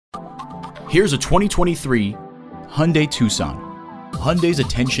Here's a 2023 Hyundai Tucson. Hyundai's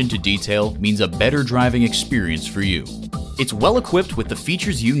attention to detail means a better driving experience for you. It's well equipped with the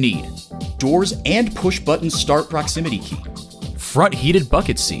features you need: doors and push-button start proximity key, front heated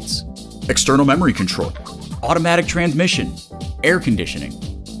bucket seats, external memory control, automatic transmission, air conditioning,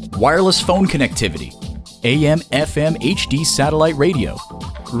 wireless phone connectivity, AM/FM HD satellite radio,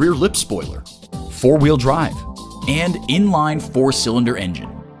 rear lip spoiler, four-wheel drive, and inline four-cylinder engine.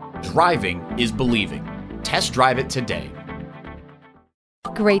 Driving is believing. Test drive it today.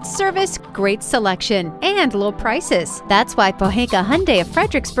 Great service, great selection, and low prices. That's why Pohanka Hyundai of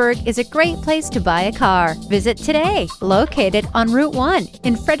Fredericksburg is a great place to buy a car. Visit today, located on Route 1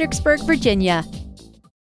 in Fredericksburg, Virginia.